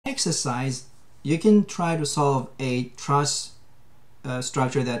exercise, you can try to solve a truss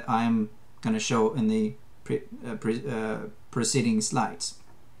structure that I'm going to show in the preceding slides.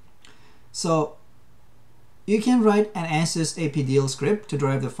 So you can write an ANSYS APDL script to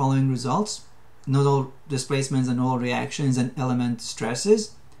derive the following results: nodal displacements and nodal reactions and element stresses.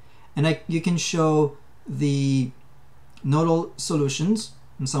 And you can show the nodal solutions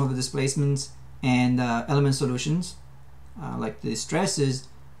and some of the displacements and element solutions like the stresses,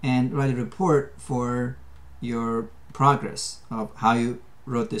 and write a report for your progress of how you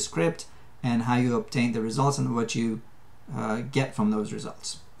wrote the script and how you obtained the results and what you get from those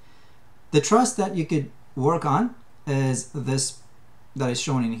results. The truss that you could work on is this that is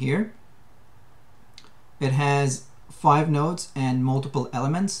shown in here. It has 5 nodes and multiple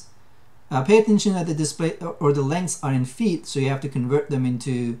elements. Pay attention that the display or the lengths are in feet, so you have to convert them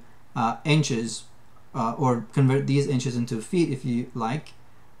into inches, or convert these inches into feet if you like,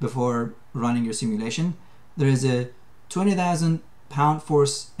 before running your simulation. There is a 20,000 pound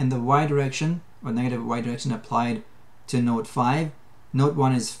force in the y direction, or negative y direction, applied to node 5. Node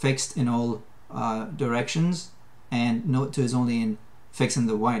 1 is fixed in all directions, and node 2 is only fixed in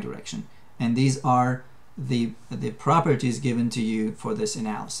the y direction. And these are the properties given to you for this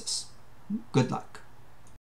analysis. Good luck.